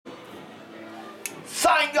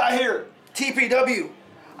Sign guy here, TPW.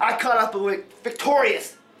 I caught up with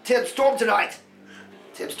victorious Tim Storm tonight.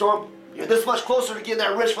 Tim Storm, you're this much closer to getting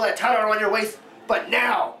that wrench for that title around your waist, but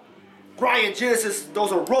now, Ryan Genesis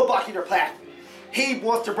throws a roadblock in your path. He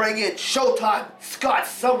wants to bring in Showtime Scott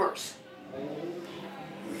Summers.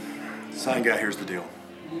 Sign guy, here's the deal.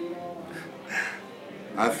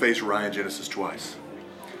 I've faced Ryan Genesis twice.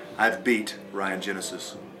 I've beat Ryan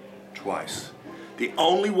Genesis twice. The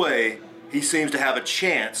only way he seems to have a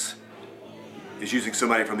chance is using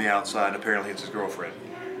somebody from the outside. Apparently it's his girlfriend.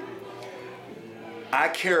 I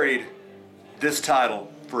carried this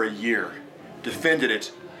title for a year, defended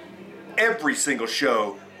it every single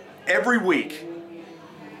show, every week.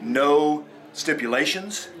 No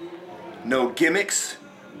stipulations, no gimmicks.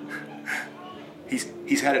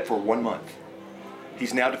 He's had it for 1 month.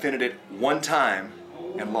 He's now defended it one time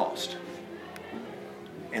and lost.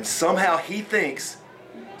 And somehow he thinks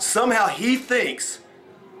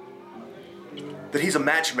that he's a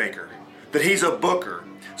matchmaker, that he's a booker.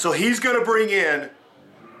 So he's gonna bring in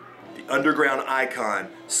the underground icon,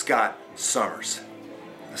 Scott Summers.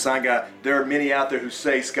 The sign guy, there are many out there who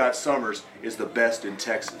say Scott Summers is the best in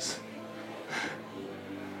Texas.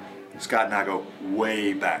 Scott and I go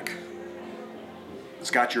way back.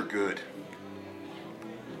 Scott, you're good.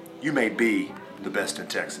 You may be the best in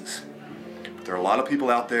Texas. But there are a lot of people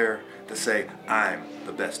out there that say, I'm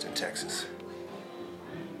the best in Texas.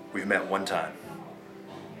 We've met one time.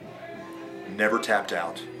 Never tapped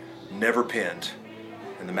out, never pinned,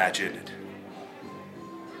 and the match ended.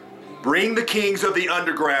 Bring the kings of the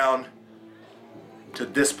underground to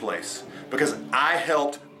this place, because I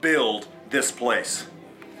helped build this place.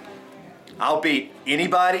 I'll beat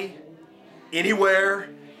anybody, anywhere,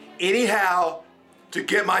 anyhow, to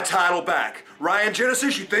get my title back. Ryan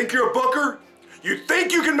Genesis, you think you're a booker? You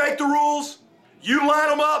think you can make the rules? You line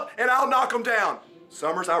them up and I'll knock them down.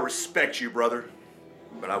 Summers, I respect you, brother,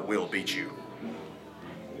 but I will beat you.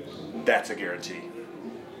 That's a guarantee.